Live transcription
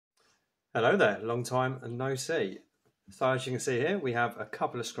Hello there, long time and no see. So as you can see here, we have a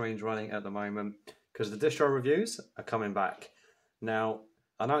couple of screens running at the moment because the distro reviews are coming back. Now,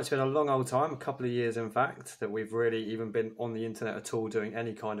 I know it's been a long old time, a couple of years in fact, that we've really even been on the internet at all doing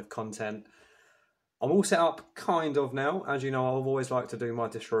any kind of content. I'm all set up kind of now. As you know, I've always liked to do my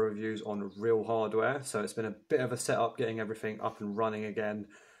distro reviews on real hardware, so it's been a bit of a setup getting everything up and running again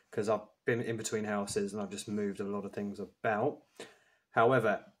because I've been in between houses and I've just moved a lot of things about.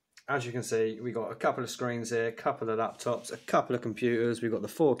 However, as you can see, we've got a couple of screens here, a couple of laptops, a couple of computers. We've got the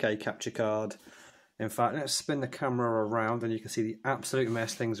 4K capture card. In fact, let's spin the camera around and you can see the absolute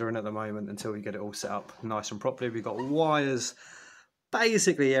mess things are in at the moment until we get it all set up nice and properly. We've got wires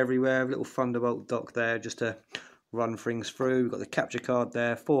basically everywhere, a little Thunderbolt dock there just to run things through. We've got the capture card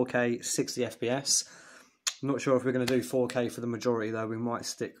there, 4K, 60 FPS. I'm not sure if we're going to do 4K for the majority though. We might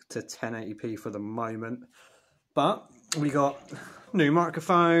stick to 1080p for the moment. But we got new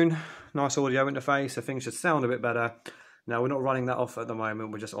microphone, nice audio interface, so things should sound a bit better. Now, we're not running that off at the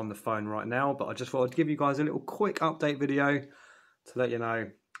moment, we're just on the phone right now, but I just thought I'd give you guys a little quick update video to let you know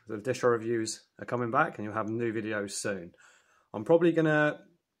the distro reviews are coming back and you'll have new videos soon. I'm probably going to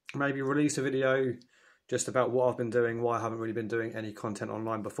maybe release a video just about what I've been doing, why I haven't really been doing any content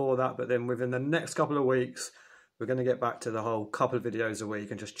online before that, but then within the next couple of weeks, we're going to get back to the whole couple of videos a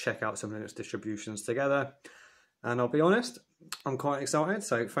week and just check out some Linux distributions together. And I'll be honest, I'm quite excited,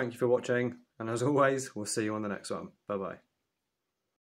 so thank you for watching, and as always, we'll see you on the next one. Bye-bye.